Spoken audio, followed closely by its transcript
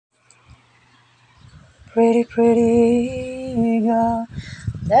Pretty, pretty girl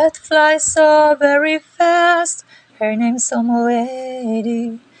that flies so very fast. Her name's Omo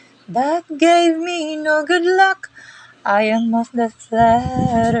Eddy. That gave me no good luck. I am moth that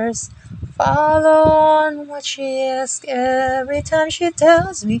flutters. Follow on what she asks. Every time she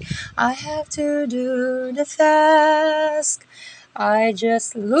tells me I have to do the task, I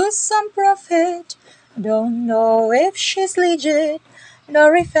just lose some profit. Don't know if she's legit. No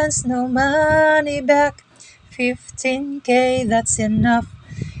refunds, no money back. 15K, that's enough.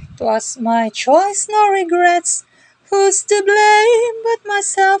 Twas my choice, no regrets. Who's to blame but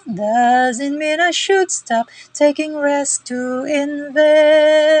myself? Doesn't mean I should stop taking risk to invest.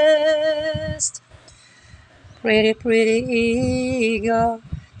 Pretty, pretty ego,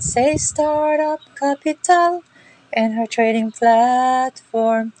 say startup capital, and her trading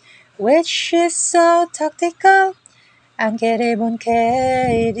platform, which is so tactical. And Kedibone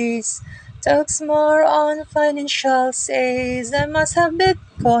Kedis talks more on financial, says I must have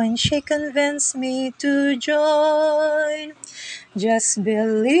Bitcoin. She convinced me to join. Just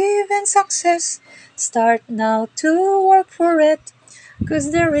believe in success. Start now to work for it. 'Cause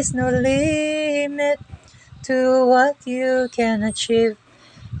there is no limit to what you can achieve.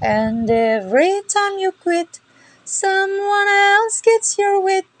 And every time you quit, someone else gets your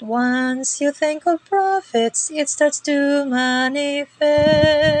wit. Once you think of profits, it starts to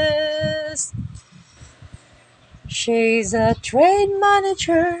manifest. She's a trade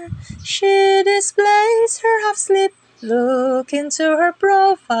manager. She displays her half sleep. Look into her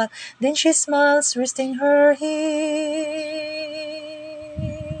profile, then she smiles, resting her hips.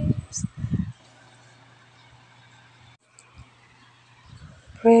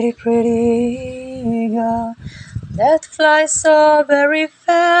 Pretty, pretty girl that flies so very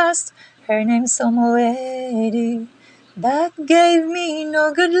fast. Her name's Omo Eddy. That gave me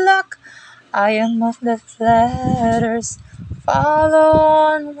no good luck. I am moth that flutters. Follow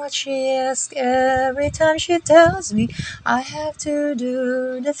on what she asks. Every time she tells me I have to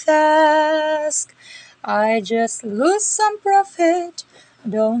do the task, I just lose some profit.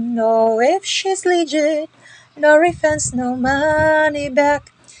 Don't know if she's legit. No refunds, no money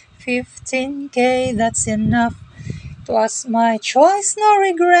back. 15K, that's enough. Twas my choice, no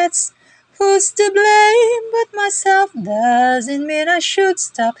regrets. Who's to blame but myself? Doesn't mean I should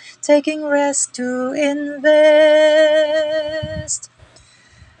stop taking risk to invest.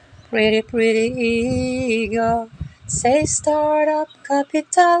 Pretty, pretty ego, say startup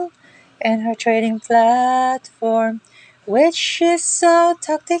capital, and her trading platform, which is so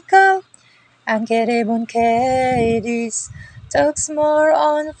tactical. And Kedibone Kedis talks more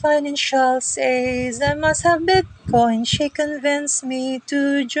on financial, says I must have Bitcoin. She convinced me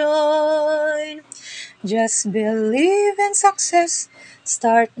to join. Just believe in success.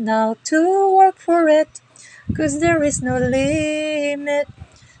 Start now to work for it. 'Cause there is no limit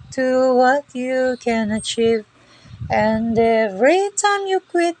to what you can achieve. And every time you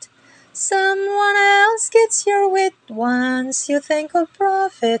quit, someone else gets your wit. Once you think of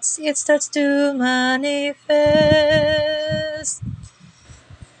profits, it starts to manifest.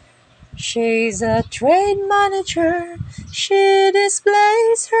 She's a trade manager. She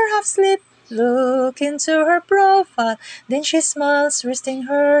displays her half sleep. Look into her profile, then she smiles, resting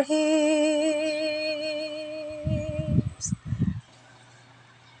her hips.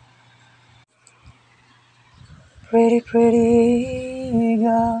 Pretty, pretty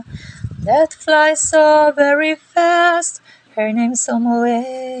girl that flies so very fast. Her name's Omo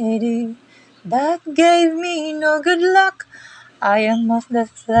Eddy. That gave me no good luck. I am moth that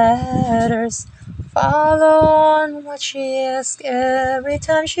flutters. Follow on what she asks. Every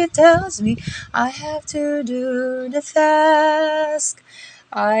time she tells me I have to do the task,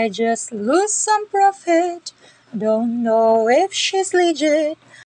 I just lose some profit. Don't know if she's legit.